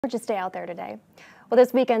Just stay out there today. Well,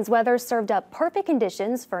 this weekend's weather served up perfect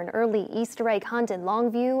conditions for an early Easter egg hunt in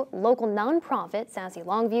Longview. Local nonprofit Sassy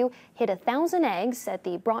Longview hid 1,000 eggs at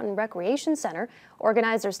the Broughton Recreation Center.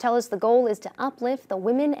 Organizers tell us the goal is to uplift the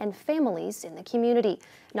women and families in the community.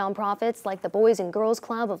 Nonprofits like the Boys and Girls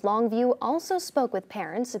Club of Longview also spoke with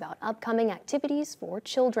parents about upcoming activities for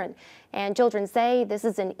children. And children say this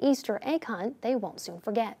is an Easter egg hunt they won't soon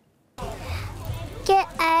forget. Get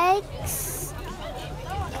eggs.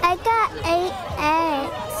 I got 8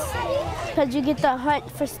 eggs. Because you get to hunt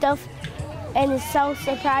for stuff and it's so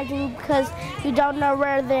surprising because you don't know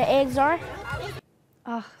where the eggs are.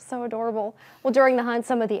 Oh, so adorable. Well, during the hunt,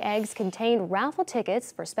 some of the eggs contained raffle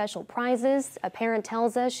tickets for special prizes. A parent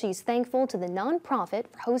tells us she's thankful to the nonprofit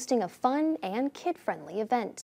for hosting a fun and kid-friendly event.